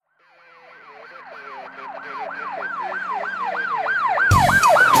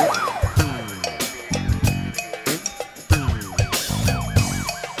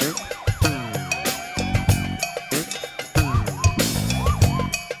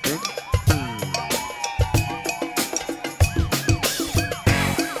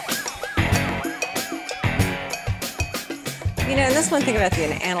that's one thing about the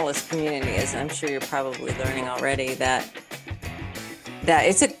analyst community is I'm sure you're probably learning already that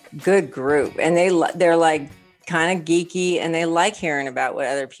it's a good group, and they're like kind of geeky, and they like hearing about what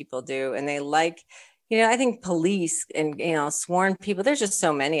other people do, and they like, I think police and sworn people, there's just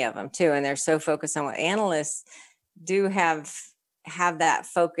so many of them too, and they're so focused on what analysts do have that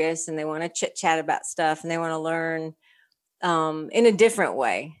focus, and they want to chit chat about stuff, and they want to learn in a different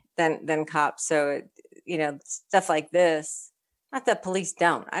way than cops. So stuff like this, not that police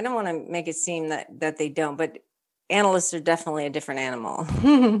don't. I don't want to make it seem that they don't, but analysts are definitely a different animal.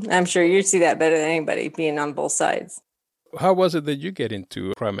 I'm sure you see that better than anybody, being on both sides. How was it that you get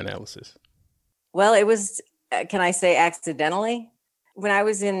into crime analysis? Well, it was, can I say accidentally? When I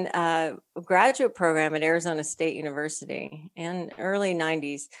was in a graduate program at Arizona State University in early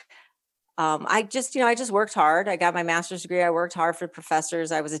 90s, I just worked hard. I got my master's degree. I worked hard for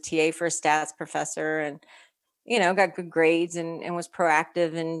professors. I was a TA for a stats professor, and got good grades and was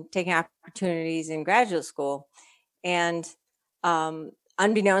proactive in taking opportunities in graduate school. And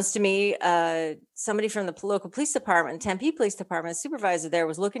unbeknownst to me, somebody from the local police department, Tempe Police Department, supervisor there,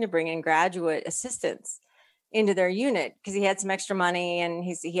 was looking to bring in graduate assistants into their unit because he had some extra money, and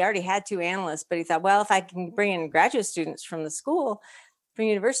he already had 2 analysts, but he thought, well, if I can bring in graduate students from the school, from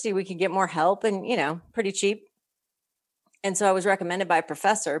university, we could get more help and, pretty cheap. And so I was recommended by a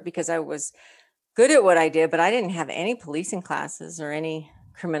professor because I was good at what I did, but I didn't have any policing classes or any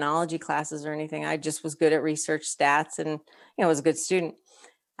criminology classes or anything. I just was good at research stats and, was a good student.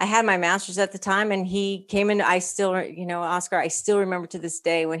 I had my master's at the time, and he came in. I still, Oscar, I still remember to this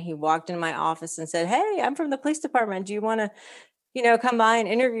day when he walked into my office and said, "Hey, I'm from the police department. Do you want to, come by and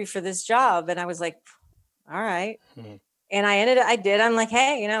interview for this job?" And I was like, all right. Mm-hmm. And I did. I'm like,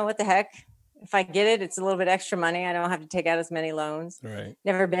 hey, what the heck? If I get it, it's a little bit extra money. I don't have to take out as many loans. Right.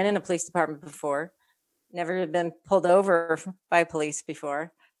 Never been in a police department before. Never been pulled over by police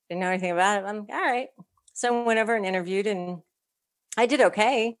before. Didn't know anything about it. I'm all right. So I went over and interviewed, and I did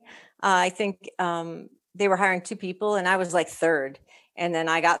okay. I think they were hiring 2 people, and I was like 3rd. And then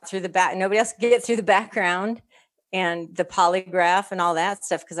I got through the back. Nobody else could get through the background and the polygraph and all that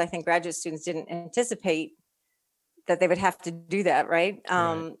stuff, because I think graduate students didn't anticipate that they would have to do that, right?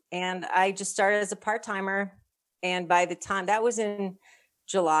 Right. And I just started as a part-timer, and by the time that was in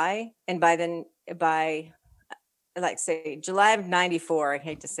July, and by like say July of 94, I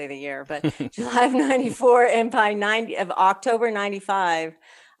hate to say the year, but July of 94, and by October 95,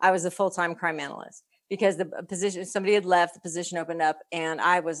 I was a full-time crime analyst, because the position, somebody had left, the position opened up, and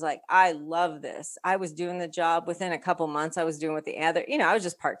I was like, I love this. I was doing the job within a couple months. I was doing what the other, I was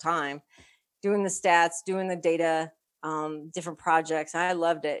just part-time, doing the stats, doing the data, different projects. I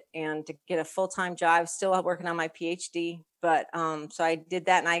loved it. And to get a full-time job, I was still working on my PhD, but so I did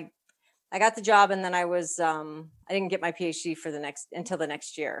that, and I got the job, and then I didn't get my PhD until the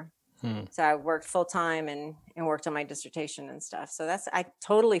next year. So I worked full-time and worked on my dissertation and stuff. So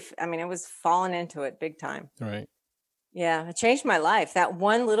it was falling into it big time. Right. Yeah. It changed my life, that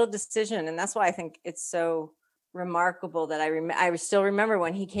one little decision. And that's why I think it's so remarkable that I still remember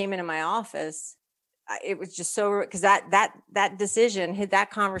when he came into my office. It was just so, because that decision,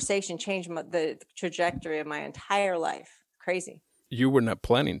 that conversation changed the trajectory of my entire life. Crazy. You were not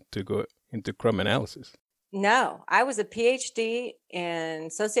planning to go into crime analysis. No, I was a PhD in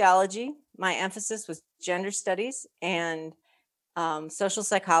sociology. My emphasis was gender studies and social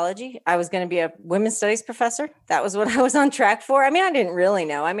psychology. I was going to be a women's studies professor. That was what I was on track for. I didn't really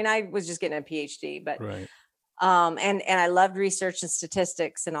know. I was just getting a PhD, but right. And I loved research and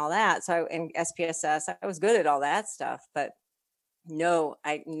statistics and all that. So and SPSS, I was good at all that stuff, but no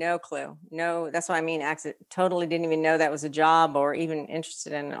clue. No, that's what I mean. Totally didn't even know that was a job or even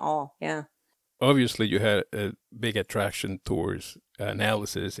interested in it at all. Yeah. Obviously, you had a big attraction towards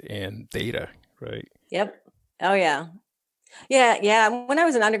analysis and data, right? Yep. Oh, yeah. Yeah. When I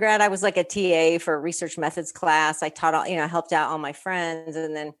was an undergrad, I was like a TA for a research methods class. I taught, helped out all my friends.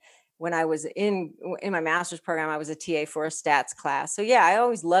 And then when I was in my master's program, I was a TA for a stats class. So yeah, I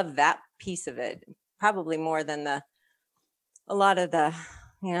always loved that piece of it, probably more than a lot of the,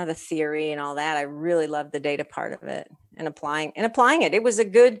 the theory and all that. I really loved the data part of it and applying it. It was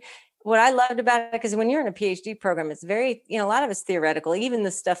what I loved about it, because when you're in a PhD program, it's very, a lot of it's theoretical. Even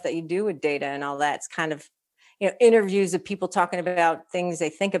the stuff that you do with data and all that, it's kind of, interviews of people talking about things they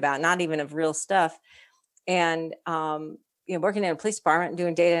think about, not even of real stuff. And, working in a police department,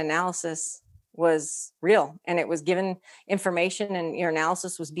 doing data analysis was real, and it was given information, and your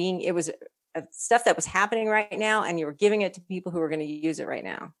analysis was stuff that was happening right now, and you were giving it to people who were going to use it right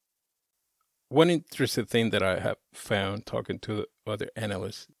now. One interesting thing that I have found talking to other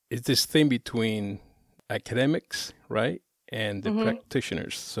analysts is this thing between academics, right, and the Mm-hmm.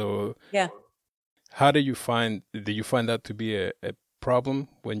 practitioners. So Yeah. how did you find that to be a problem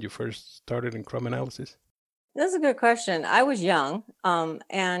when you first started in crime analysis? That's a good question. I was young.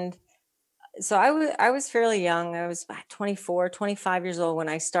 And so I was fairly young. I was about 24, 25 years old when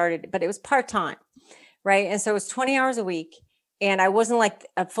I started, but it was part-time, right? And so it was 20 hours a week. And I wasn't like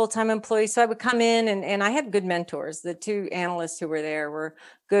a full-time employee. So I would come in and I had good mentors. The two analysts who were there were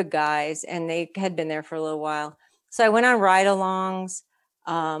good guys and they had been there for a little while. So I went on ride-alongs.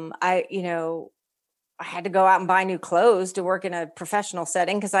 I had to go out and buy new clothes to work in a professional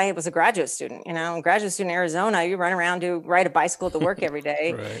setting because I was a graduate student, a graduate student in Arizona, you run around to ride a bicycle to work every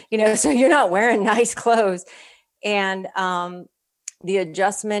day, Right. so you're not wearing nice clothes. And the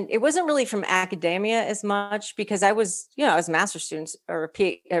adjustment, it wasn't really from academia as much because I was a master's student or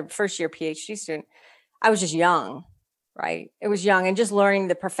a first year PhD student. I was just young, right? It was young and just learning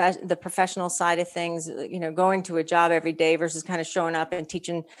the professional side of things, going to a job every day versus kind of showing up and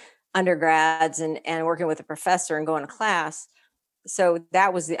teaching undergrads and working with a professor and going to class. So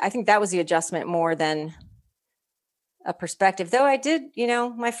I think that was the adjustment more than a perspective. Though I did,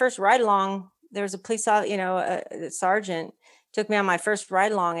 my first ride along, there was a police, a sergeant took me on my first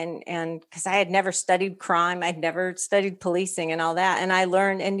ride along and because I had never studied crime, I'd never studied policing and all that. And I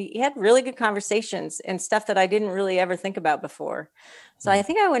learned, and he had really good conversations and stuff that I didn't really ever think about before. So I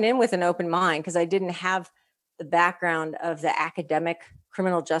think I went in with an open mind because I didn't have the background of the academic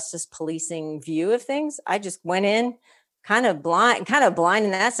criminal justice policing view of things. I just went in kind of blind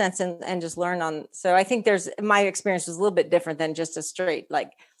in that sense and just learned on. So I think my experience was a little bit different than just a straight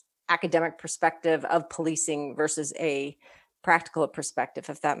like academic perspective of policing versus a practical perspective,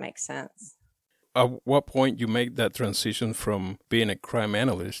 if that makes sense. At what point you make that transition from being a crime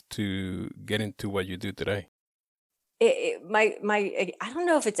analyst to getting to what you do today? I don't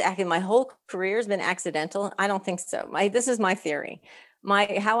know if it's my whole career has been accidental. I don't think so. This is my theory.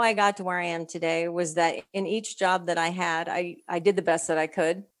 How I got to where I am today was that in each job that I had, I did the best that I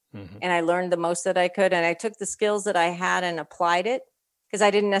could, and I learned the most that I could, and I took the skills that I had and applied it because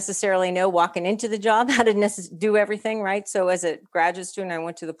I didn't necessarily know walking into the job how to do everything, right? So as a graduate student, I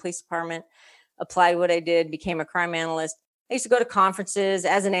went to the police department, applied what I did, became a crime analyst. I used to go to conferences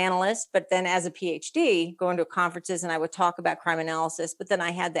as an analyst, but then as a PhD, going to conferences and I would talk about crime analysis, but then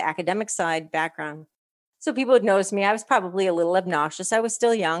I had the academic side background. So people would notice me. I was probably a little obnoxious. I was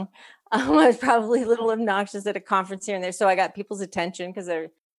still young. I was probably a little obnoxious at a conference here and there. So I got people's attention because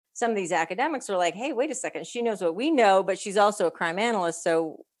some of these academics were like, hey, wait a second. She knows what we know, but she's also a crime analyst.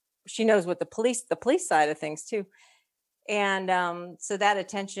 So she knows what the police side of things too. And so that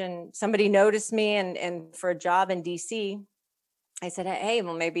attention, somebody noticed me and for a job in DC, I said, hey,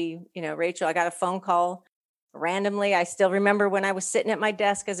 well, maybe, Rachel, I got a phone call randomly. I still remember when I was sitting at my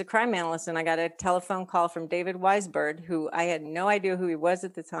desk as a crime analyst and I got a telephone call from David Weisberg, who I had no idea who he was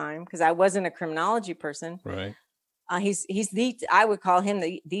at the time because I wasn't a criminology person. Right. I would call him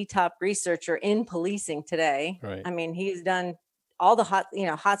the top researcher in policing today. Right. I mean, he's done all the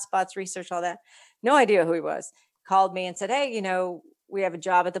hot spots research, all that. No idea who he was. Called me and said, hey, we have a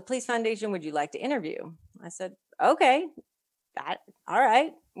job at the Police Foundation. Would you like to interview? I said, okay. All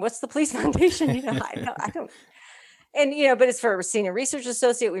right. What's the Police Foundation? I don't. And, but it's for a senior research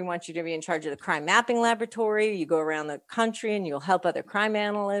associate. We want you to be in charge of the crime mapping laboratory. You go around the country and you'll help other crime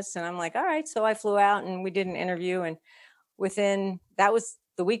analysts. And I'm like, all right. So I flew out and we did an interview. And that was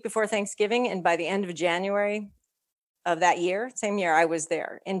the week before Thanksgiving. And by the end of January of that same year, I was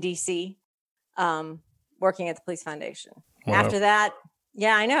there in DC, working at the Police Foundation. Wow. After that,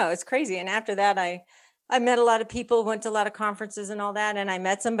 yeah, I know. It's crazy. And after that, I met a lot of people, went to a lot of conferences and all that. And I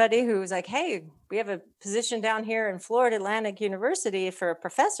met somebody who was like, hey, we have a position down here in Florida Atlantic University for a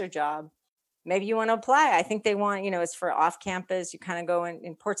professor job. Maybe you want to apply. I think they want, it's for off campus. You kind of go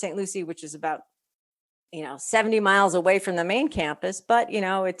in Port St. Lucie, which is about, 70 miles away from the main campus. But,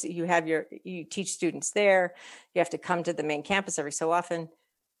 you teach students there. You have to come to the main campus every so often.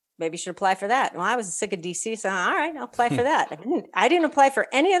 Maybe you should apply for that. Well, I was sick of DC, so all right, I'll apply for that. I didn't apply for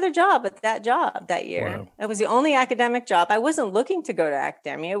any other job but that job that year. Wow. That was the only academic job. I wasn't looking to go to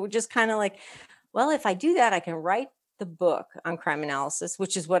academia. It was just kind of like, well, if I do that, I can write the book on crime analysis,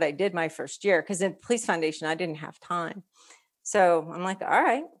 which is what I did my first year. Because in Police Foundation, I didn't have time. So I'm like, all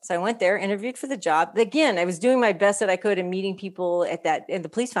right. So I went there, interviewed for the job. Again, I was doing my best that I could and meeting people in the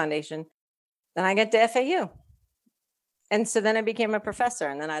Police Foundation. Then I got to FAU. And so then I became a professor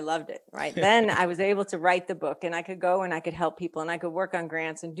and then I loved it, right? Then I was able to write the book and I could go and I could help people and I could work on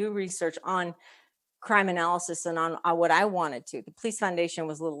grants and do research on crime analysis and on what I wanted to. The Police Foundation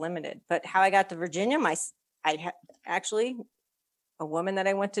was a little limited, but how I got to Virginia, actually a woman that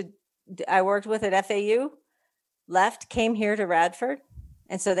I worked with at FAU left, came here to Radford.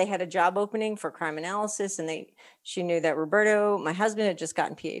 And so they had a job opening for crime analysis. And she knew that Roberto, my husband, had just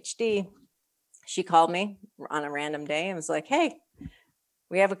gotten PhD. She called me on a random day and was like, hey,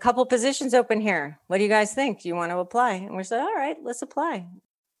 we have a couple positions open here. What do you guys think? Do you want to apply? And we said, all right, let's apply.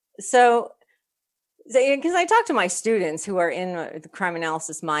 So, because I talk to my students who are in the crime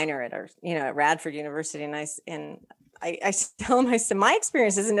analysis minor at at Radford University, and I tell them, I said, my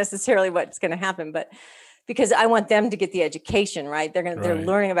experience isn't necessarily what's going to happen, but because I want them to get the education, right? They're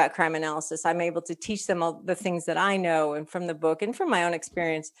learning about crime analysis. I'm able to teach them all the things that I know and from the book and from my own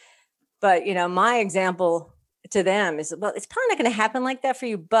experience. But, my example to them is, well, it's probably not going to happen like that for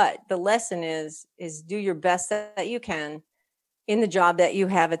you. But the lesson is do your best that you can in the job that you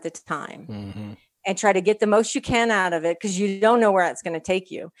have at the time. Mm-hmm. And try to get the most you can out of it, because you don't know where it's going to take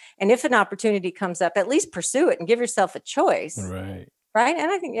you. And if an opportunity comes up, at least pursue it and give yourself a choice. Right. Right.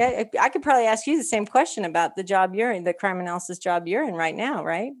 And I think I could probably ask you the same question about the job you're in, the crime analysis job you're in right now,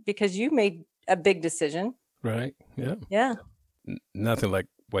 right? Because you made a big decision. Right. Yeah. Yeah. Nothing like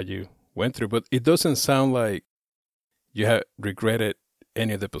what you went through, but it doesn't sound like you have regretted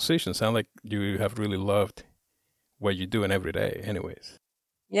any of the positions. Sound like you have really loved what you're doing every day anyways.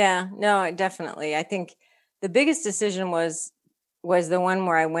 Yeah, no, definitely. I think the biggest decision was the one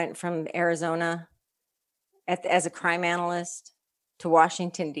where I went from Arizona as a crime analyst to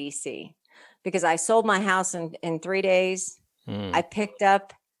Washington, D.C., because I sold my house in 3 days. I picked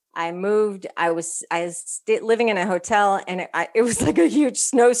up, I moved. I was living in a hotel, and it was like a huge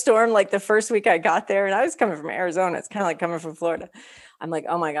snowstorm, like the first week I got there, and I was coming from Arizona. It's kind of like coming from Florida. I'm like,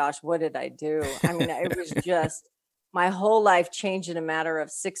 oh my gosh, what did I do? I mean, it was just, my whole life changed in a matter of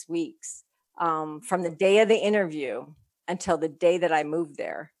 6 weeks, from the day of the interview until the day that I moved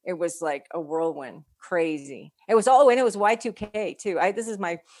there. It was like a whirlwind, crazy. It was, and it was Y2K too. This is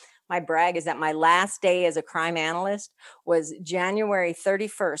my brag, is that my last day as a crime analyst was January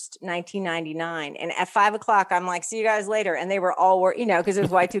 31st, 1999. And at 5:00, I'm like, see you guys later. And they were all because it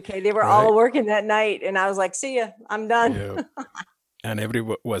was Y2K. They were all working that night. And I was like, see ya, I'm done. Yeah. And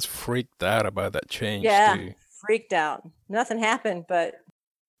everyone was freaked out about that change. Yeah, too. freaked out. Nothing happened, but.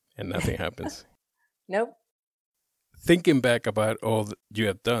 And nothing happens. Nope. Thinking back about all that you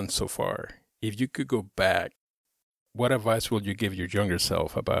have done so far, if you could go back, what advice would you give your younger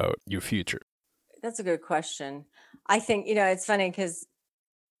self about your future? That's a good question. I think, it's funny because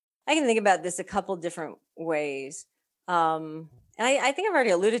I can think about this a couple different ways. And I think I've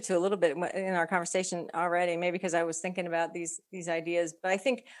already alluded to a little bit in our conversation already, maybe because I was thinking about these ideas. But I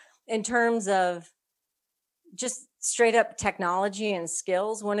think in terms of just straight up technology and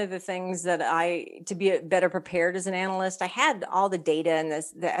skills, one of the things that to be better prepared as an analyst, I had all the data and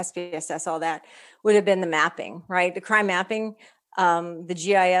the SPSS, all that would have been the mapping, right? The crime mapping, the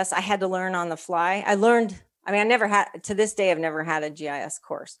GIS, I had to learn on the fly. I never had, to this day, I've never had a GIS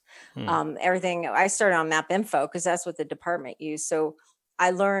course. Everything, I started on Map Info because that's what the department used. So I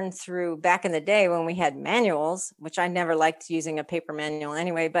learned through back in the day when we had manuals, which I never liked using a paper manual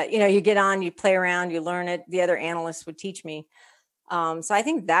anyway, but you get on, you play around, you learn it. The other analysts would teach me. So I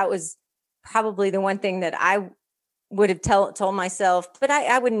think that was probably the one thing that I would have told myself, but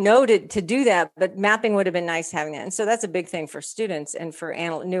I would know to do that, but mapping would have been nice having that. And so that's a big thing for students and for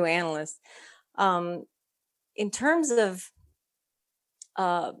new analysts. In terms of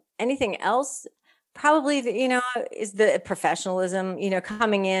anything else, probably, is the professionalism,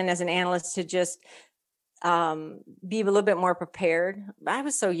 coming in as an analyst to just be a little bit more prepared. I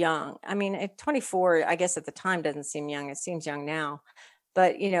was so young. I mean, at 24, I guess at the time doesn't seem young. It seems young now.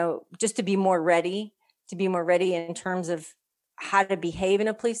 But, just to be more ready in terms of how to behave in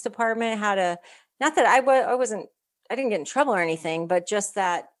a police department, not that I didn't get in trouble or anything, but just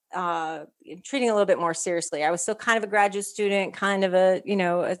that treating a little bit more seriously. I was still kind of a graduate student, kind of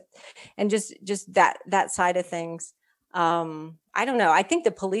and just that side of things. I don't know. I think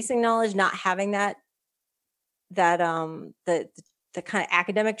the policing knowledge, not having the kind of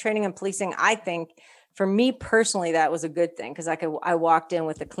academic training in policing, I think for me personally, that was a good thing because I walked in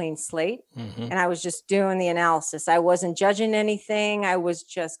with a clean slate and I was just doing the analysis. I wasn't judging anything. I was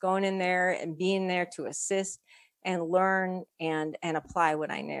just going in there and being there to assist and learn and apply what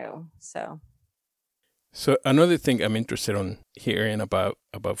I knew. So another thing I'm interested in hearing about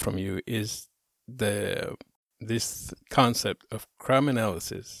from you is this concept of crime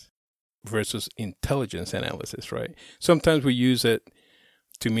analysis versus intelligence analysis, right? Sometimes we use it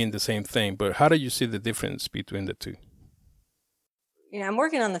to mean the same thing, but how do you see the difference between the two? I'm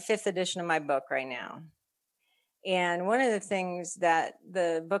working on the 5th edition of my book right now. And one of the things that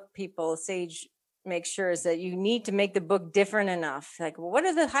the book people, Sage, make sure is that you need to make the book different enough. Like, what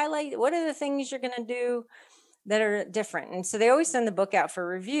are the things you're going to do that are different. And so they always send the book out for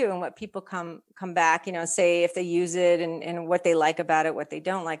review, and what people come back, say if they use it and what they like about it, what they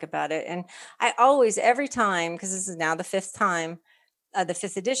don't like about it. And I always, every time, because this is now the fifth time, the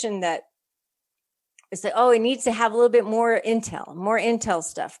fifth edition, that it's like, it needs to have a little bit more intel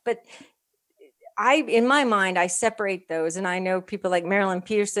stuff. But in my mind, I separate those. And I know people like Marilyn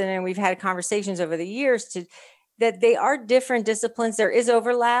Peterson, and we've had conversations over the years that they are different disciplines. There is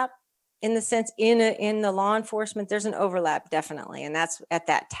overlap in the sense in the law enforcement, there's an overlap, definitely. And that's at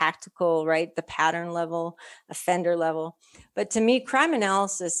that tactical, right? The pattern level, offender level. But to me, crime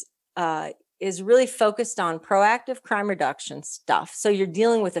analysis is really focused on proactive crime reduction stuff. So you're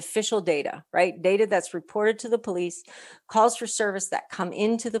dealing with official data, right? Data that's reported to the police, calls for service that come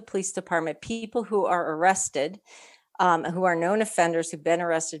into the police department, people who are arrested, who are known offenders who've been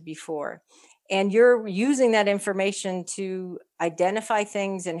arrested before. And you're using that information to identify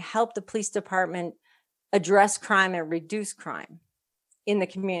things and help the police department address crime and reduce crime in the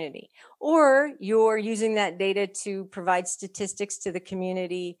community. Or you're using that data to provide statistics to the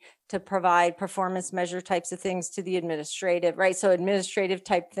community, to provide performance measure types of things to the administrative, right? So administrative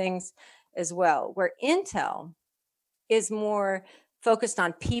type things as well, where intel is more focused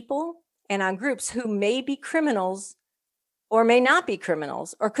on people and on groups who may be criminals or may not be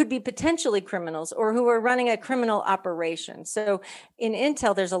criminals, or could be potentially criminals, or who are running a criminal operation. So in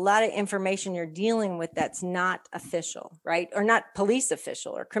intel, there's a lot of information you're dealing with that's not official, right? Or not police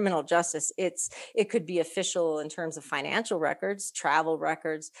official or criminal justice. It could be official in terms of financial records, travel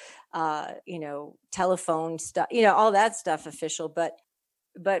records, telephone stuff, all that stuff official.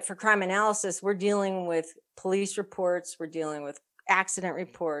 But for crime analysis, we're dealing with police reports, we're dealing with accident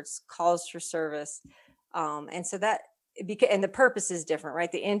reports, calls for service. And so and the purpose is different,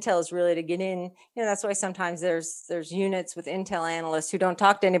 right? The intel is really to get in. That's why sometimes there's units with intel analysts who don't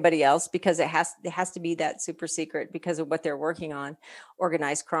talk to anybody else, because it has to be that super secret because of what they're working on,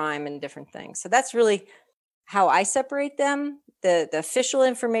 organized crime and different things. So that's really how I separate them: the official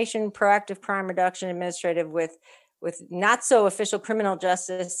information, proactive crime reduction, administrative, with not so official criminal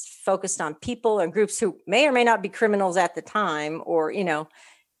justice focused on people and groups who may or may not be criminals at the time, or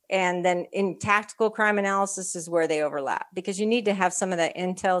and then in tactical crime analysis is where they overlap, because you need to have some of that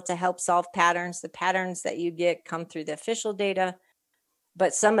intel to help solve patterns. The patterns that you get come through the official data,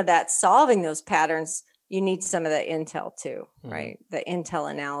 but some of that solving those patterns, you need some of that intel too, right? The intel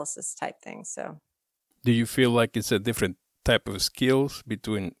analysis type thing. So do you feel like it's a different type of skills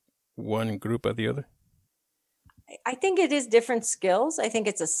between one group or the other? I think it is different skills. I think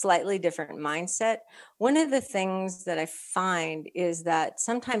it's a slightly different mindset. One of the things that I find is that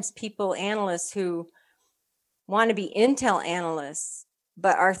sometimes analysts who want to be intel analysts,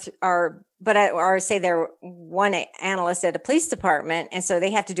 but or say they're one analyst at a police department, and so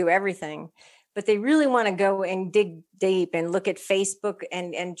they have to do everything. But they really want to go and dig deep and look at Facebook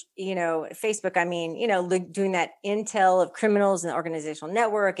and Facebook, doing that intel of criminals and the organizational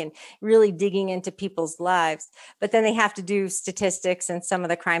network and really digging into people's lives. But then they have to do statistics and some of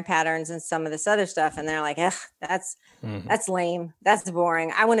the crime patterns and some of this other stuff. And they're like, that's lame. That's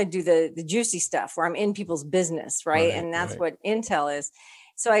boring. I want to do the juicy stuff where I'm in people's business. Right. And that's what intel is.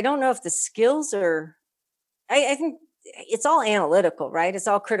 So I don't know if the skills are, I think it's all analytical, right? It's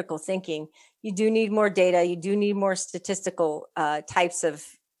all critical thinking. You do need more data. You do need more statistical types of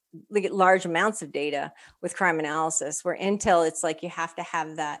large amounts of data with crime analysis. Where intel, it's like you have to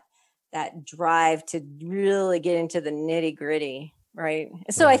have that drive to really get into the nitty gritty, right?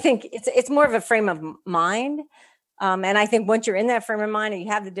 So I think it's more of a frame of mind. And I think once you're in that frame of mind and you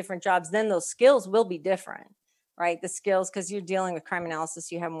have the different jobs, then those skills will be different, right? The skills, because you're dealing with crime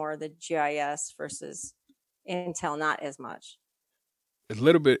analysis, you have more of the GIS versus intel, not as much. A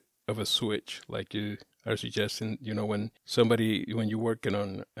little bit of a switch, like you are suggesting, when you're working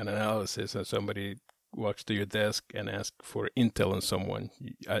on an analysis and somebody walks to your desk and asks for intel on someone,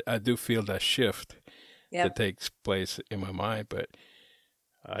 I do feel that shift that takes place in my mind, but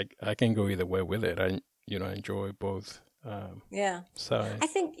I can go either way with it. I enjoy both. So I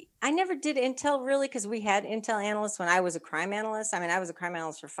think I never did intel really, because we had intel analysts when I was a crime analyst. I was a crime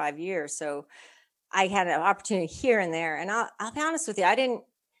analyst for 5 years, so I had an opportunity here and there. And I'll be honest with you, I didn't,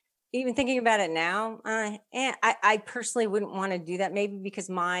 even thinking about it now, I personally wouldn't want to do that, maybe because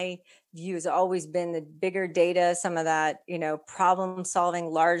my view has always been the bigger data, some of that, problem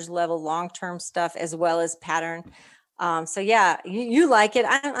solving, large level, long-term stuff, as well as pattern. So yeah, you like it.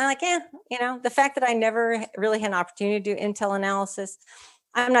 I'm like, the fact that I never really had an opportunity to do intel analysis,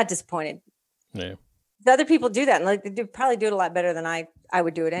 I'm not disappointed. Yeah. The other people do that, and they probably do it a lot better than I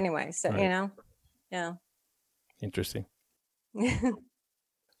would do it anyway. So, right. Yeah. Interesting.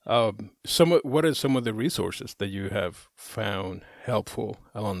 What are some of the resources that you have found helpful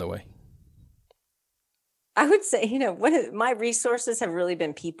along the way? I would say, my resources have really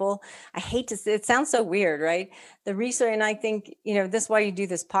been people. I hate to say, it sounds so weird, right? The resource, and I think, this is why you do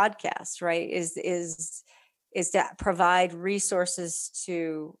this podcast, right? Is to provide resources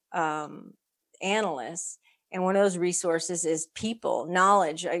to analysts. And one of those resources is people,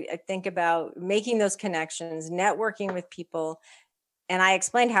 knowledge. I think about making those connections, networking with people. And I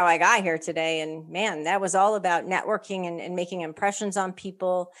explained how I got here today. And man, that was all about networking and making impressions on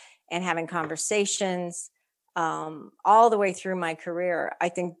people and having conversations all the way through my career. I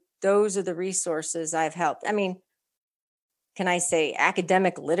think those are the resources I've helped. I mean, can I say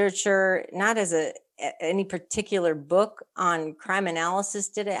academic literature, not as any particular book on crime analysis?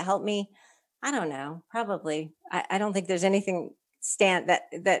 Did it help me? I don't know. Probably. I don't think there's anything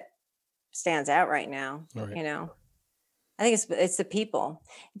that stands out right now. Right. I think it's the people,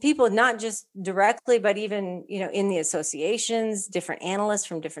 not just directly, but even, in the associations, different analysts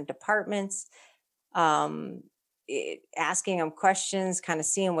from different departments, asking them questions, kind of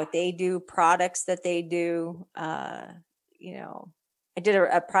seeing what they do, products that they do. I did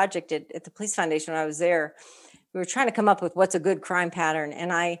a project at the Police Foundation when I was there. We were trying to come up with what's a good crime pattern.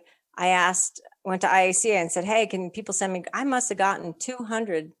 And I went to IACA and said, hey, can people send me, I must have gotten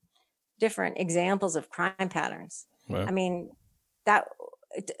 200 different examples of crime patterns. Wow. I mean,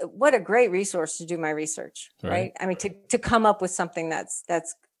 what a great resource to do my research, right? I mean, to come up with something that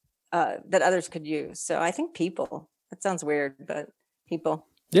others could use. So I think people, that sounds weird, but people.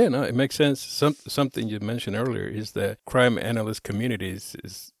 Yeah, no, it makes sense. Something you mentioned earlier is that crime analyst communities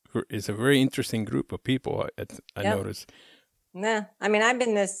is a very interesting group of people. I noticed. Yeah, I mean, I've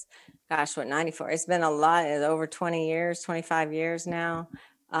been 94. It's been a lot, over 20 years, 25 years now.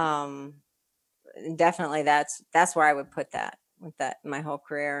 Definitely that's where I would put that with that my whole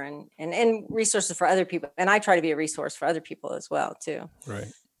career and resources for other people. And I try to be a resource for other people as well too.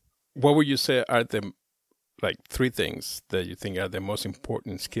 Right. What would you say are the three things that you think are the most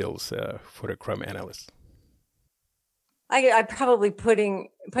important skills for a crime analyst? I probably putting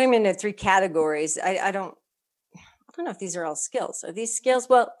them into three categories. I don't know if these are all skills. Are these skills?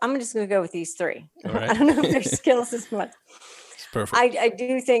 Well, I'm just going to go with these three. Right. I don't know if they're skills as much. Perfect. I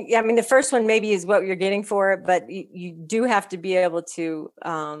do think, I mean, the first one maybe is what you're getting for it, but you do have to be able to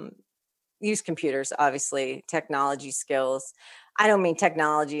use computers, obviously, technology skills. I don't mean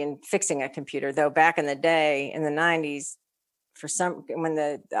technology and fixing a computer, though. Back in the day, in the 90s, when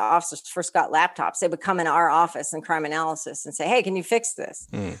the officers first got laptops, they would come in our office in crime analysis and say, hey, can you fix this?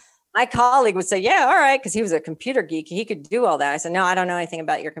 My colleague would say, yeah, all right, because he was a computer geek. He could do all that. I said, no, I don't know anything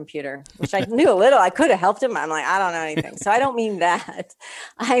about your computer, which I knew a little. I could have helped him. I'm like, I don't know anything. So I don't mean that.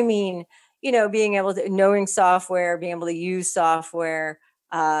 I mean, being able to, knowing software, being able to use software,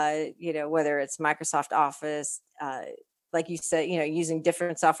 whether it's Microsoft Office, like you said, using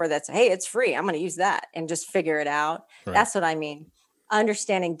different software that's, hey, it's free. I'm going to use that and just figure it out. Right. That's what I mean.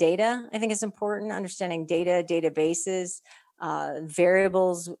 Understanding data, I think is important. Understanding data, databases,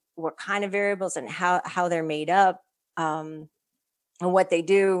 variables, what kind of variables and how they're made up, and what they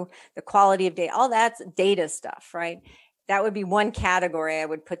do, the quality of data, all that's data stuff, right? That would be one category. I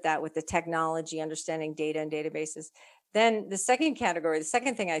would put that with the technology, understanding data and databases. Then the second category, the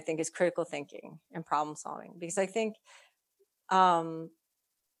second thing I think is critical thinking and problem solving, because I think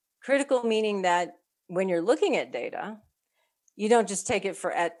critical meaning that when you're looking at data, you don't just take it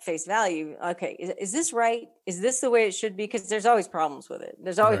at face value. Okay, is this right? Is this the way it should be? Because there's always problems with it.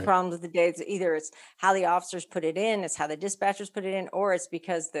 There's always problems with the data. Either it's how the officers put it in, it's how the dispatchers put it in, or it's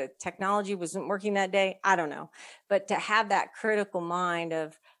because the technology wasn't working that day. I don't know. But to have that critical mind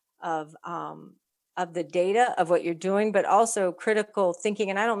of the data of what you're doing, but also critical thinking.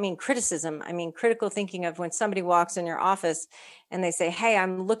 And I don't mean criticism. I mean critical thinking of when somebody walks in your office and they say, hey,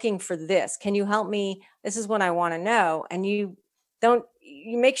 I'm looking for this. Can you help me? This is what I want to know. And you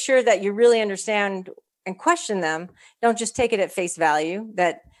make sure that you really understand and question them. Don't just take it at face value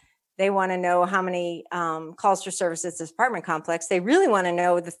that they want to know how many calls for service at this apartment complex. They really want to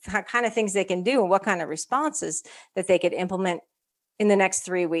know the kind of things they can do and what kind of responses that they could implement in the next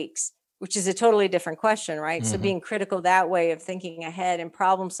 3 weeks, which is a totally different question, right? Mm-hmm. So being critical that way of thinking ahead and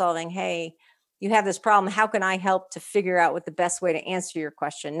problem solving, hey, you have this problem. How can I help to figure out what the best way to answer your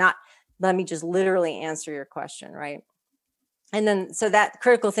question? Not let me just literally answer your question, right? And then, so that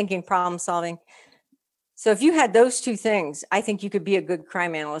critical thinking, problem solving. So if you had those two things, I think you could be a good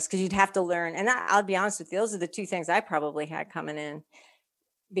crime analyst because you'd have to learn. And I'll be honest with you, those are the two things I probably had coming in.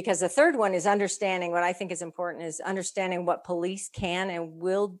 Because the third one is understanding what I think is important is understanding what police can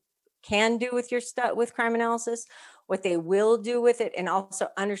and can do with your stuff, with crime analysis, what they will do with it, and also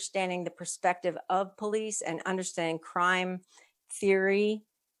understanding the perspective of police and understanding crime theory,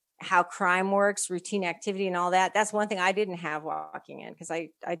 how crime works, routine activity, and all that. That's one thing I didn't have walking in, because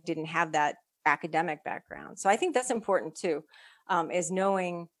I didn't have that academic background. So I think that's important too, is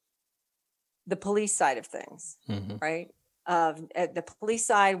knowing the police side of things, Mm-hmm. right? At the police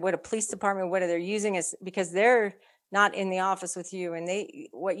side, what a police department, what are they using, is because they're not in the office with you, and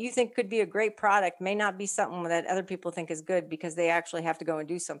what you think could be a great product may not be something that other people think is good, because they actually have to go and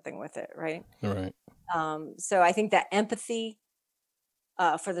do something with it, right? Right. So I think that empathy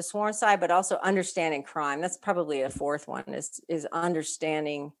for the sworn side, but also understanding crime. That's probably a fourth one, is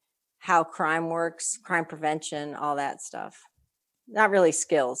understanding how crime works, crime prevention, all that stuff. Not really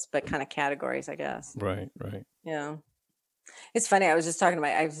skills, but kind of categories, I guess. Right. Right. Yeah. It's funny. I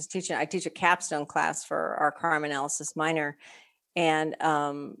teach a capstone class for our crime analysis minor. And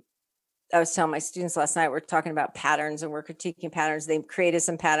I was telling my students last night, we're talking about patterns and we're critiquing patterns. They created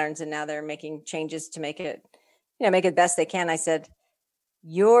some patterns and now they're making changes to make it best they can. I said,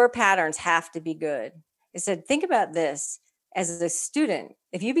 your patterns have to be good. I said, think about this. As a student,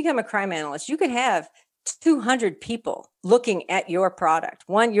 if you become a crime analyst, you could have 200 people looking at your product.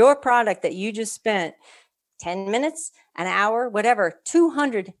 Your product that you just spent 10 minutes, an hour, whatever,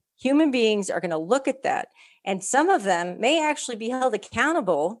 200 human beings are going to look at that. And some of them may actually be held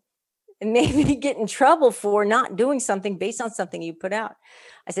accountable and maybe get in trouble for not doing something based on something you put out.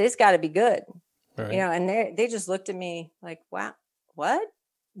 I said, it's got to be good. Right. And they just looked at me like, wow, what?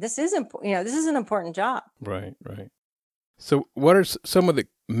 This is important. This is an important job. Right. Right. So what are some of the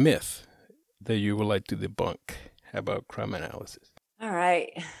myths that you would like to debunk about crime analysis? All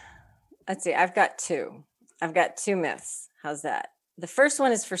right. Let's see. I've got two myths. How's that? The first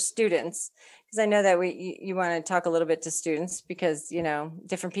one is for students, because I know that you want to talk a little bit to students, because,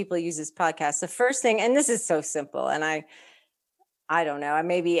 different people use this podcast. The first thing, and this is so simple, and I don't know,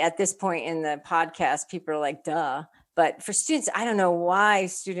 maybe at this point in the podcast, people are like, duh. But for students, I don't know why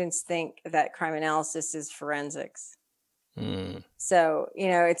students think that crime analysis is forensics. So,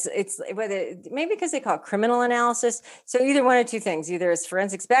 it's whether maybe because they call it criminal analysis. So either one of two things, either it's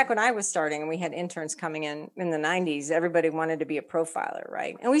forensics. Back when I was starting and we had interns coming in the 90s, everybody wanted to be a profiler,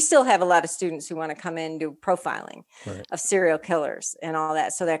 right? And we still have a lot of students who want to come in and do profiling of serial killers and all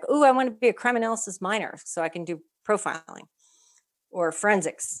that. So they're like, oh, I want to be a crime analysis minor so I can do profiling or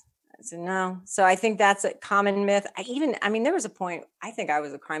forensics. I said, no. So I think that's a common myth. There was a point, I think I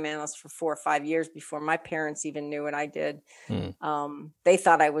was a crime analyst for 4 or 5 years before my parents even knew what I did. They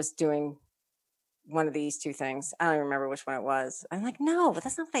thought I was doing one of these two things. I don't even remember which one it was. I'm like, no, but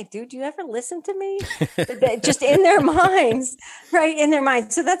that's not what I do. Do you ever listen to me? Just in their minds, right? In their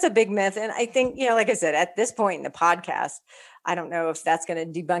minds. So that's a big myth. And I think, like I said, at this point in the podcast, I don't know if that's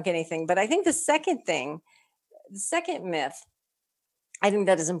going to debunk anything, but I think the second myth, I think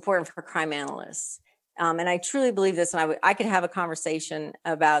that is important for crime analysts. And I truly believe this, and I could have a conversation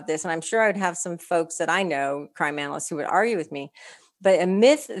about this, and I'm sure I would have some folks that I know, crime analysts, who would argue with me. But a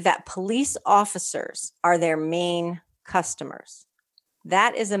myth that police officers are their main customers.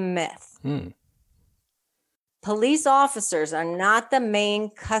 That is a myth. Police officers are not the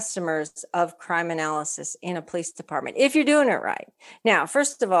main customers of crime analysis in a police department, if you're doing it right. Now,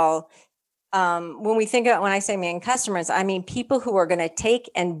 first of all, when I say main customers, I mean people who are going to take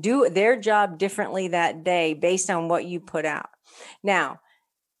and do their job differently that day based on what you put out. Now,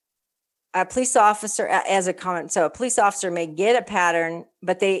 a police officer, as a comment, so a police officer may get a pattern,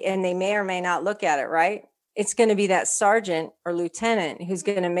 but they may or may not look at it, right? It's going to be that sergeant or lieutenant who's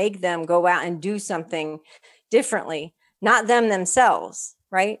going to make them go out and do something differently, not them themselves,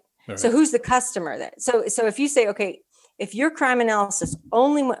 right? So who's the customer then? So if you say, okay, if your crime analysis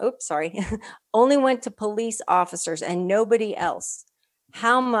only went to police officers and nobody else,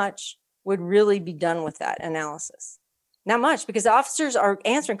 how much would really be done with that analysis? Not much, because officers are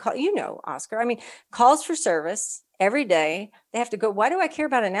answering calls, Oscar. Calls for service every day. They have to go, why do I care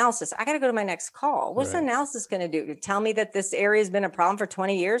about analysis? I got to go to my next call. What's the analysis going to do? To tell me that this area has been a problem for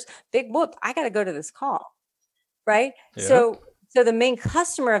 20 years? Big whoop, I got to go to this call, right? Yeah. So the main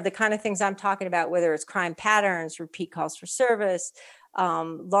customer of the kind of things I'm talking about, whether it's crime patterns, repeat calls for service,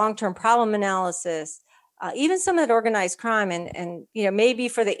 long-term problem analysis, even some of that organized crime, and maybe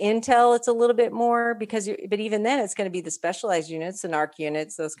for the intel it's a little bit more, but even then it's going to be the specialized units, the narc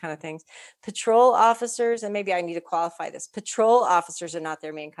units, those kind of things. Patrol officers, and maybe I need to qualify this. Patrol officers are not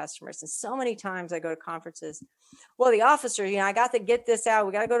their main customers. And so many times I go to conferences. Well, the officer, I got to get this out.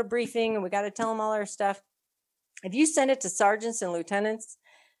 We got to go to briefing and we got to tell them all our stuff. If you send it to sergeants and lieutenants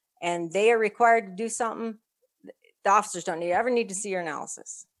and they are required to do something, the officers don't ever need to see your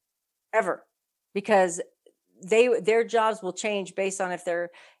analysis, ever, because their jobs will change based on if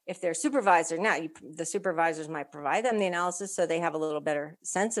they're supervisor. Now, the supervisors might provide them the analysis, so they have a little better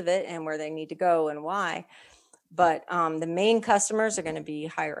sense of it and where they need to go and why. But the main customers are going to be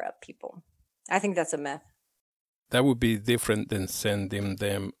higher up people. I think that's a myth. That would be different than sending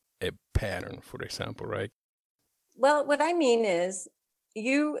them a pattern, for example, right? Well, what I mean is,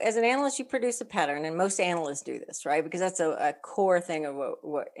 you as an analyst, you produce a pattern, and most analysts do this, right? Because that's a core thing of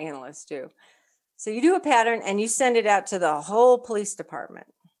what analysts do. So you do a pattern and you send it out to the whole police department.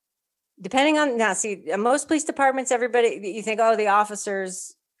 Depending on, now, see, most police departments, everybody, you think, oh, the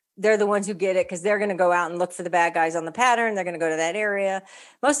officers, they're the ones who get it because they're going to go out and look for the bad guys on the pattern. They're going to go to that area.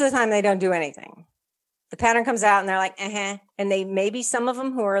 Most of the time, they don't do anything. The pattern comes out and they're like, and they, maybe some of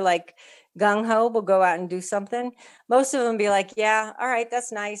them who are like gung-ho will go out and do something. Most of them be like, yeah, all right,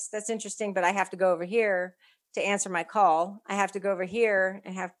 that's nice, that's interesting, but I have to go over here to answer my call. I have to go over here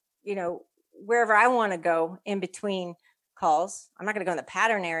and have, wherever I want to go in between calls. I'm not going to go in the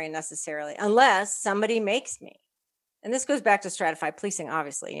pattern area necessarily unless somebody makes me. And this goes back to stratified policing,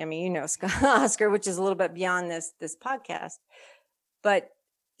 obviously. I mean, Oscar, which is a little bit beyond this podcast. But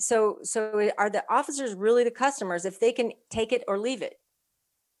so are the officers really the customers if they can take it or leave it?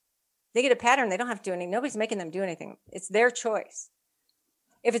 They get a pattern, they don't have to do anything. Nobody's making them do anything. It's their choice.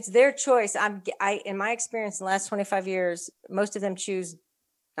 If it's their choice, in my experience in the last 25 years, most of them choose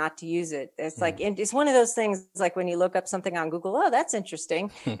not to use it. It's like, it's one of those things like when you look up something on Google, oh, that's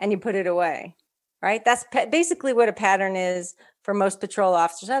interesting, and you put it away, right? That's basically what a pattern is for most patrol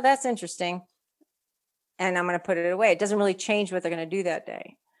officers. Oh, that's interesting, and I'm going to put it away. It doesn't really change what they're going to do that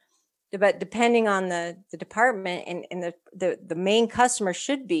day. But depending on the department and the main customer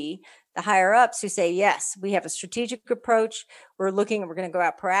should be the higher ups who say, yes, we have a strategic approach. We're going to go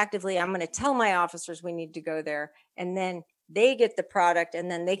out proactively. I'm going to tell my officers we need to go there. And then they get the product and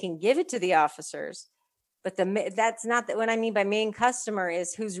then they can give it to the officers. But that's not what I mean by main customer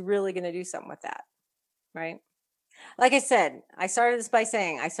is who's really going to do something with that. Right. Like I said, I started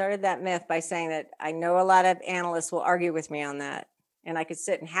that myth by saying that I know a lot of analysts will argue with me on that. And I could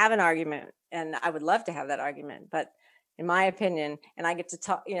sit and have an argument, and I would love to have that argument. But in my opinion, and I get to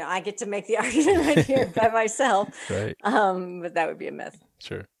talk, I get to make the argument right here by myself. Right. But that would be a myth.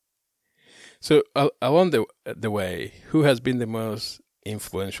 Sure. So along the way, who has been the most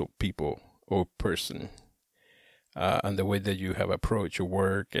influential people or person on the way that you have approached your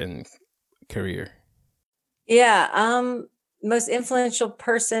work and career? Yeah. Most influential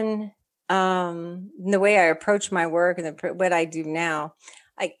person. The way I approach my work and what I do now,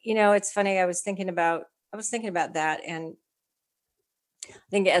 it's funny. I was thinking about that. And I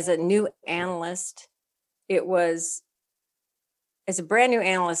think as a new analyst, as a brand new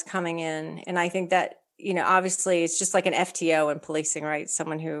analyst coming in. And I think that, obviously it's just like an FTO in policing, right?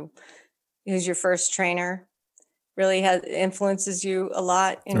 Someone who's your first trainer really influences you a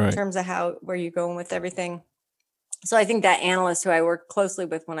lot in terms of where you're going with everything. So I think that analyst who I worked closely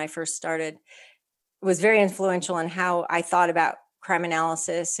with when I first started was very influential in how I thought about crime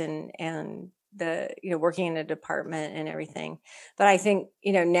analysis and the, working in a department and everything. But I think,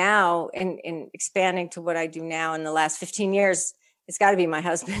 now in expanding to what I do now in the last 15 years, it's got to be my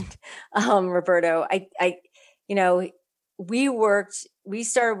husband, Roberto. We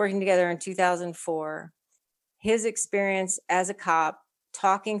started working together in 2004. His experience as a cop,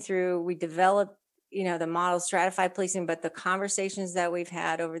 we developed the model stratified policing, but the conversations that we've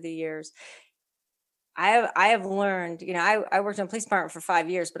had over the years, I have learned, I worked in a police department for 5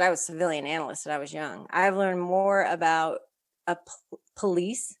 years, but I was a civilian analyst and I was young. I've learned more about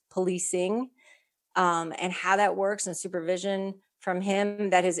policing, and how that works and supervision from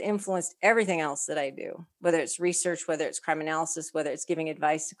him that has influenced everything else that I do, whether it's research, whether it's crime analysis, whether it's giving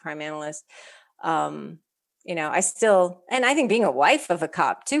advice to crime analysts. I think being a wife of a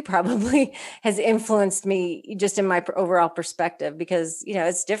cop too probably has influenced me just in my overall perspective, because,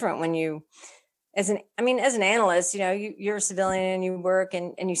 it's different when you, as an analyst, you're a civilian and you work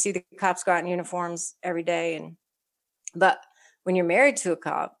and you see the cops go out in uniforms every day. But when you're married to a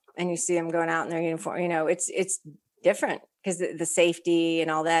cop and you see them going out in their uniform, it's different because the safety and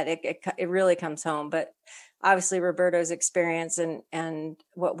all that, it really comes home. But obviously Roberto's experience and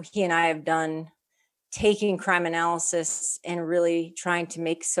what he and I have done, taking crime analysis and really trying to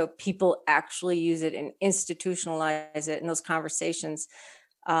make so people actually use it and institutionalize it in those conversations.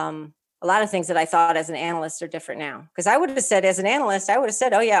 A lot of things that I thought as an analyst are different now. Because I would have said, as an analyst,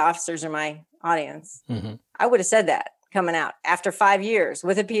 oh yeah, officers are my audience. Mm-hmm. I would have said that coming out after 5 years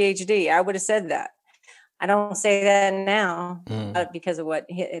with a PhD. I would have said that. I don't say that now because of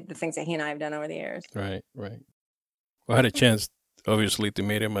the things that he and I have done over the years. Right. Well, I had a chance, obviously, to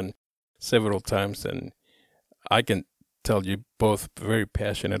meet him several times, and I can tell you both very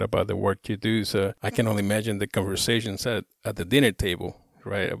passionate about the work you do. So I can only imagine the conversations at the dinner table,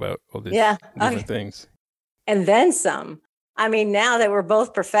 right? About all these Yeah. different things. And then some. I mean, now that we're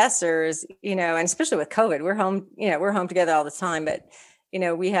both professors, and especially with COVID, we're home together all the time, but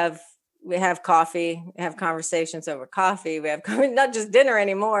we have coffee, we have conversations over coffee. We have not just dinner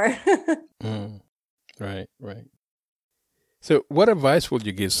anymore. Mm, right, right. So what advice would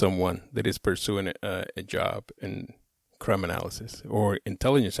you give someone that is pursuing a job in crime analysis or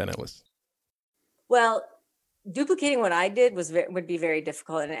intelligence analyst? Well, duplicating what I did would be very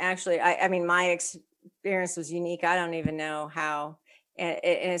difficult. And actually, I mean, my experience was unique. I don't even know how. And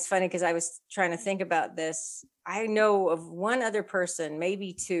it's funny because I was trying to think about this. I know of one other person,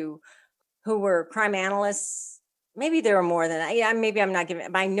 maybe two, who were crime analysts. Maybe there were more than that. Yeah, maybe I'm not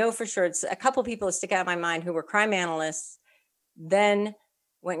giving, but I know for sure it's a couple people that stick out in my mind who were crime analysts, then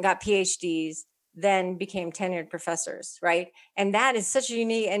went and got PhDs, then became tenured professors, right? And that is such a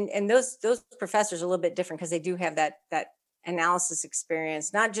unique, and those professors are a little bit different because they do have that analysis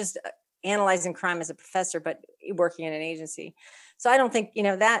experience, not just analyzing crime as a professor, but working in an agency. So I don't think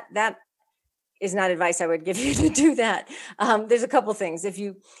that is not advice I would give you to do that. There's a couple things. If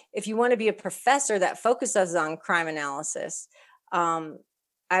you want to be a professor that focuses on crime analysis,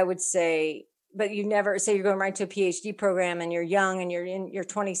 I would say, but you never say you're going right to a PhD program and you're young and you're in your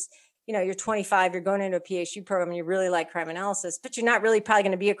 20s, you're 25, you're going into a PhD program and you really like crime analysis, but you're not really probably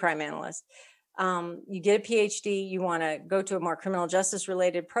going to be a crime analyst. You get a PhD, you want to go to a more criminal justice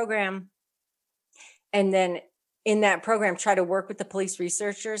related program. And then in that program, try to work with the police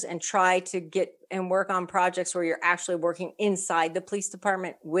researchers and try to get and work on projects where you're actually working inside the police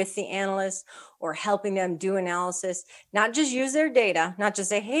department with the analysts or helping them do analysis, not just use their data, not just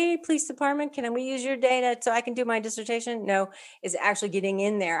say, hey, police department, can we use your data so I can do my dissertation? No, is actually getting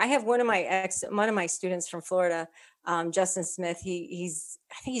in there. I have one of my students from Florida, Justin Smith. I think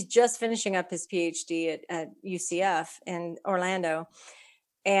he's just finishing up his PhD at UCF in Orlando.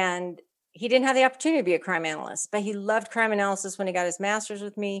 And he didn't have the opportunity to be a crime analyst, but he loved crime analysis when he got his master's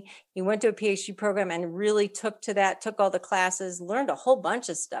with me. He went to a PhD program and really took all the classes, learned a whole bunch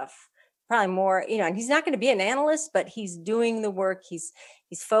of stuff, probably more, and he's not going to be an analyst, but he's doing the work. He's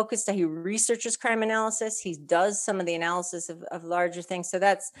focused. He researches crime analysis. He does some of the analysis of larger things. So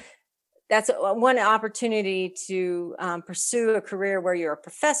that's one opportunity to pursue a career where you're a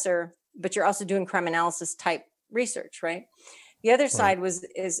professor, but you're also doing crime analysis type research, right? The other side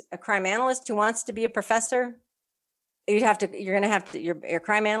is a crime analyst who wants to be a professor. You're going to have to, you're a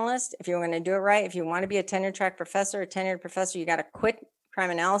crime analyst. If you're going to do it right, if you want to be a tenured professor, you got to quit crime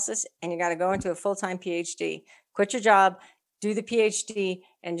analysis and you got to go into a full-time PhD, quit your job, do the PhD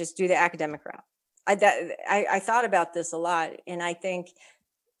and just do the academic route. I thought about this a lot. And I think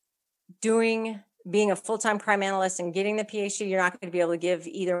being a full-time crime analyst and getting the PhD, you're not going to be able to give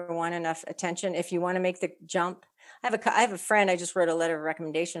either one enough attention. If you want to make the jump, I have a friend I just wrote a letter of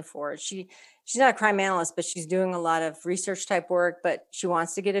recommendation for. She's not a crime analyst, but she's doing a lot of research type work, but she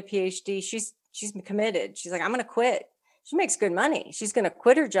wants to get a PhD. She's committed. She's like, I'm going to quit. She makes good money. She's going to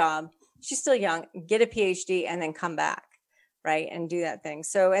quit her job. She's still young, get a PhD and then come back, right? And do that thing.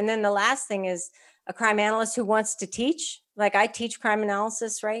 So, and then the last thing is a crime analyst who wants to teach. Like I teach crime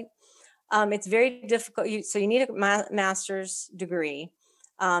analysis, right? It's very difficult. So you need a master's degree.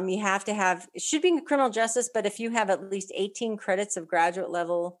 You have to have, it should be in criminal justice, but if you have at least 18 credits of graduate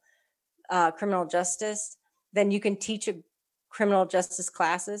level criminal justice, then you can teach criminal justice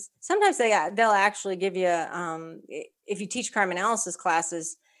classes. Sometimes they'll actually give you, if you teach crime analysis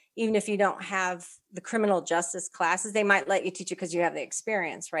classes, even if you don't have the criminal justice classes, they might let you teach it because you have the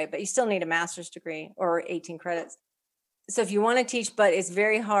experience, right? But you still need a master's degree or 18 credits. So if you want to teach, but it's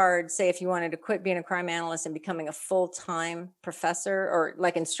very hard, say if you wanted to quit being a crime analyst and becoming a full-time professor or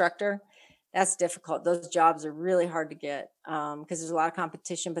like instructor, that's difficult. Those jobs are really hard to get because there's a lot of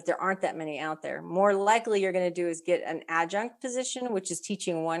competition, but there aren't that many out there. More likely you're going to do is get an adjunct position, which is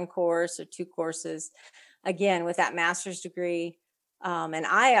teaching one course or two courses, again, with that master's degree. And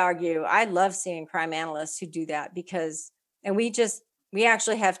I love seeing crime analysts who do that because, and we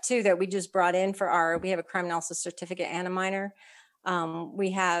actually have two that we just brought in we have a crime analysis certificate and a minor.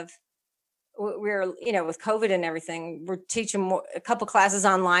 We're, with COVID and everything, we're teaching a couple classes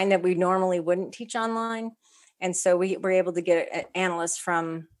online that we normally wouldn't teach online. And so we were able to get analysts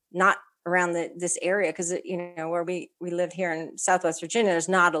from not around this area because, where we live here in Southwest Virginia, there's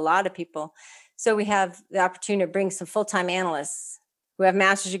not a lot of people. So we have the opportunity to bring some full-time analysts who have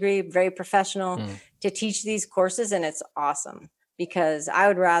master's degree, very professional, to teach these courses. And it's awesome. Because I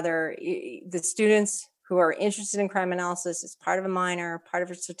would rather the students who are interested in crime analysis. It's part of a minor, part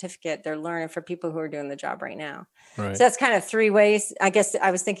of a certificate. They're learning for people who are doing the job right now. Right. So that's kind of three ways. I guess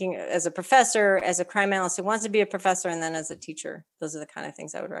I was thinking as a professor, as a crime analyst who wants to be a professor, and then as a teacher. Those are the kind of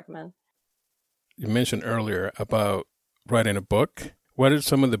things I would recommend. You mentioned earlier about writing a book. What are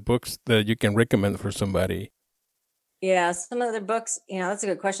some of the books that you can recommend for somebody? Yeah, some of the books, that's a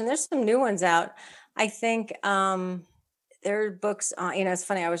good question. There's some new ones out. I think there are books on, it's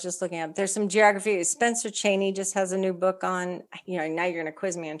funny. I was just looking up, there's some geography. Spencer Cheney just has a new book on, now you're going to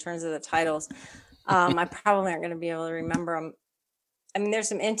quiz me in terms of the titles. I probably aren't going to be able to remember them. I mean, there's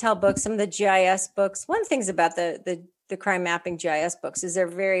some Intel books, some of the GIS books. One of the things about the crime mapping GIS books is they're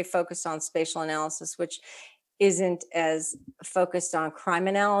very focused on spatial analysis, which isn't as focused on crime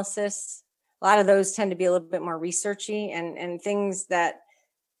analysis. A lot of those tend to be a little bit more researchy and things that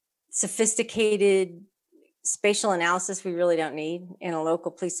sophisticated spatial analysis we really don't need in a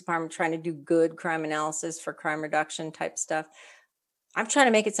local police department trying to do good crime analysis for crime reduction type stuff. I'm trying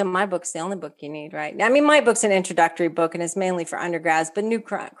to make it so my book's the only book you need, right? I mean, my book's an introductory book and it's mainly for undergrads, but new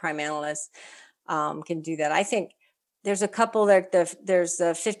crime analysts can do that. I think there's a couple that there's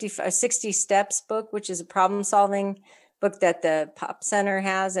a 60 Steps book, which is a problem solving book that the POP Center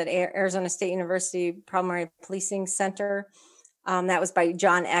has at Arizona State University Problem Policing Center. That was by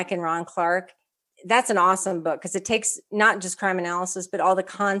John Eck and Ron Clark. That's an awesome book because it takes not just crime analysis, but all the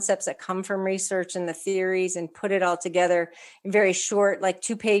concepts that come from research and the theories and put it all together in very short, like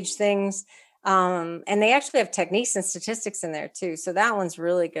 2-page things. And they actually have techniques and statistics in there too. So that one's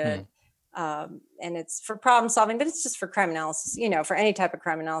really good. And it's for problem solving, but it's just for crime analysis, for any type of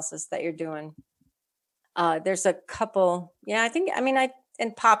crime analysis that you're doing. There's a couple, and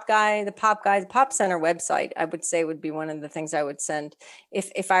the Pop Center website, I would say would be one of the things I would send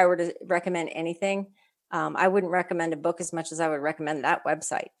if I were to recommend anything. I wouldn't recommend a book as much as I would recommend that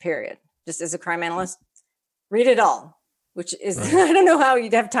website, period. Just as a crime analyst, read it all, which is, right. I don't know how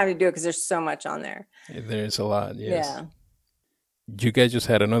you'd have time to do it because there's so much on there. There's a lot, yes. Yeah. You guys just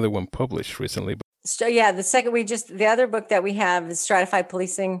had another one published recently. So yeah, the other book that we have is Stratified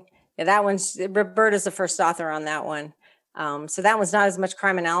Policing. Yeah, that one's, Roberta's the first author on that one. So that one's not as much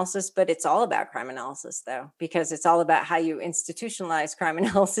crime analysis, but it's all about crime analysis though, because it's all about how you institutionalize crime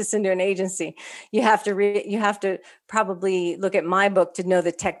analysis into an agency. You have to probably look at my book to know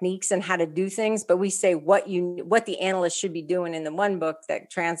the techniques and how to do things, but we say what the analyst should be doing in the one book that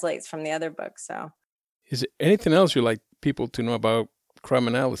translates from the other book. So is there anything else you'd like people to know about crime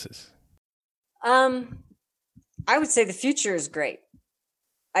analysis? I would say the future is great.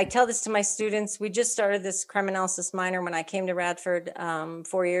 I tell this to my students. We just started this crime analysis minor when I came to Radford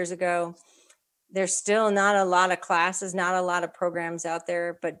 4 years ago. There's still not a lot of classes, not a lot of programs out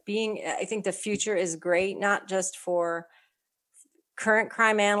there, but I think the future is great, not just for current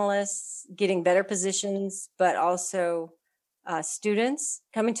crime analysts getting better positions, but also students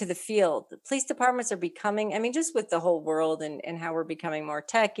coming to the field. The police departments are becoming, just with the whole world and how we're becoming more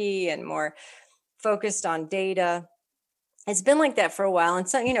techie and more focused on data. It's been like that for a while. And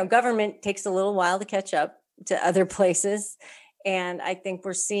so, government takes a little while to catch up to other places. And I think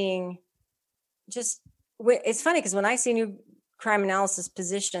we're seeing it's funny because when I see new crime analysis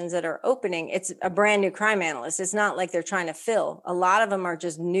positions that are opening, it's a brand new crime analyst. It's not like they're trying to fill. A lot of them are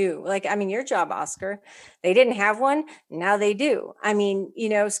just new. Like, your job, Oscar, they didn't have one. Now they do.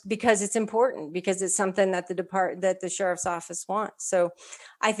 Because it's important, because it's something that the sheriff's office wants. So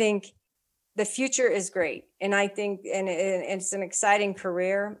I think the future is great. And I think, and it's an exciting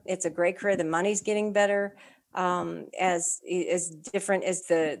career. It's a great career. The money's getting better as different as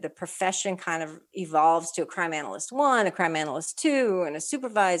the profession kind of evolves to a crime analyst 1, a crime analyst 2, and a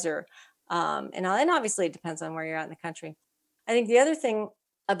supervisor. And obviously it depends on where you're at in the country. I think the other thing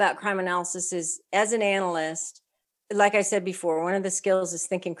about crime analysis is, as an analyst, like I said before, one of the skills is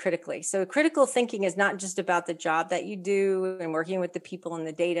thinking critically. So critical thinking is not just about the job that you do and working with the people and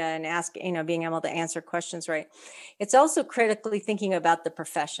the data and being able to answer questions right. It's also critically thinking about the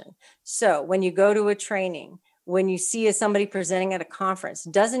profession. So when you go to a training, when you see somebody presenting at a conference,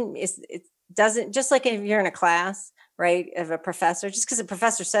 it doesn't just like if you're in a class, right, of a professor, just because a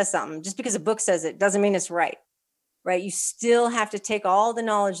professor says something, just because a book says it, doesn't mean it's right. Right. You still have to take all the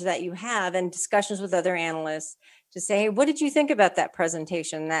knowledge that you have and discussions with other analysts to say, hey, what did you think about that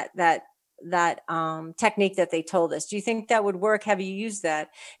presentation, that technique that they told us? Do you think that would work? Have you used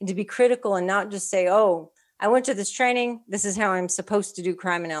that? And to be critical and not just say, oh, I went to this training. This is how I'm supposed to do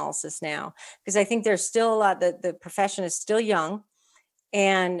crime analysis now. Because I think there's still a lot that the profession is still young.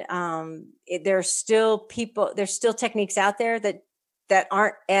 And there's still techniques out there that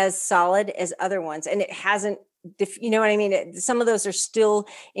aren't as solid as other ones. And it hasn't you know what I mean? Some of those are still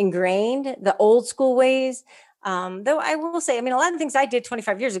ingrained, the old school ways. Though I will say, I mean, a lot of things I did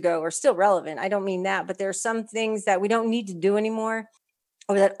 25 years ago are still relevant. I don't mean that, but there are some things that we don't need to do anymore,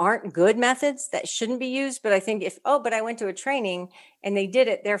 or that aren't good methods that shouldn't be used. But I think but I went to a training and they did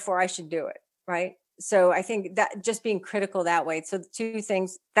it, therefore I should do it. Right. So I think that just being critical that way. So the two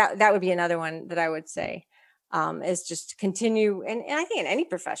things that would be another one that I would say, is just to continue. And I think in any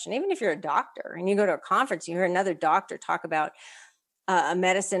profession, even if you're a doctor and you go to a conference, you hear another doctor talk about a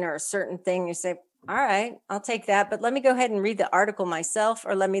medicine or a certain thing, you say, all right, I'll take that, but let me go ahead and read the article myself,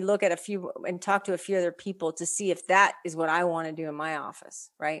 or let me look at a few and talk to a few other people to see if that is what I want to do in my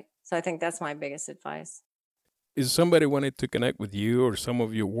office. Right. So I think that's my biggest advice. If somebody wanted to connect with you or some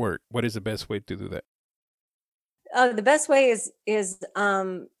of your work, what is the best way to do that? The best way is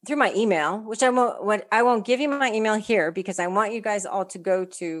through my email, which I won't give you my email here, because I want you guys all to go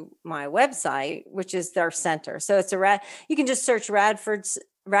to my website, which is our center. So it's you can just search Radford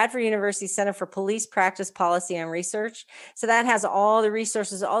University Center for Police Practice, Policy, and Research. So that has all the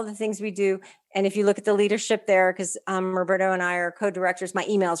resources, all the things we do. And if you look at the leadership there, because Roberto and I are co-directors, my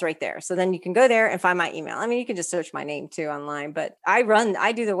email's right there. So then you can go there and find my email. I mean, you can just search my name too online, but I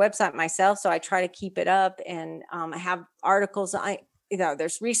do the website myself. So I try to keep it up, and I have articles.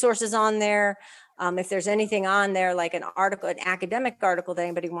 There's resources on there. If there's anything on there, like an academic article that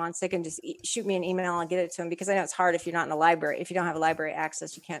anybody wants, they can just shoot me an email and get it to them, because I know it's hard if you're not in a library. If you don't have a library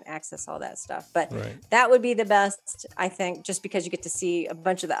access, you can't access all that stuff. But Right. That would be the best, I think, just because you get to see a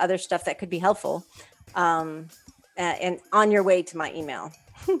bunch of the other stuff that could be helpful, and on your way to my email.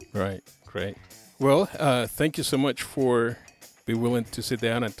 Right. Great. Well, thank you so much for being willing to sit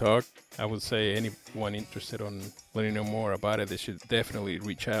down and talk. I would say anyone interested on learning more about it, they should definitely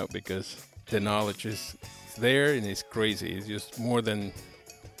reach out, because the knowledge is there and it's crazy. It's just more than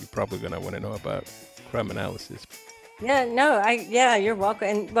you're probably going to want to know about crime analysis. Yeah, no, you're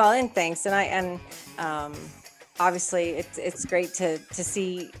welcome. And thanks. And obviously it's great to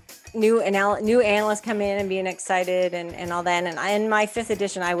see new analysts come in and being excited and all that. And in my 5th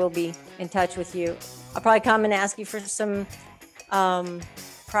edition, I will be in touch with you. I'll probably come and ask you for some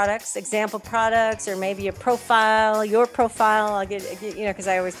example products, or maybe your profile. I'll get because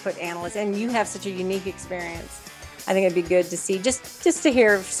I always put analysts, and you have such a unique experience. I think it'd be good to see, just to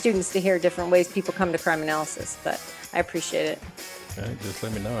hear students, to hear different ways people come to crime analysis. But I appreciate it. All right, just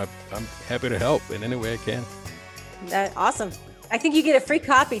let me know. I'm happy to help in any way I can. Awesome. I think you get a free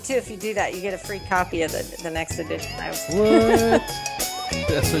copy too. If you do that, you get a free copy of the next edition. What?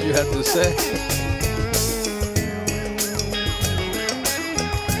 That's what you have to say.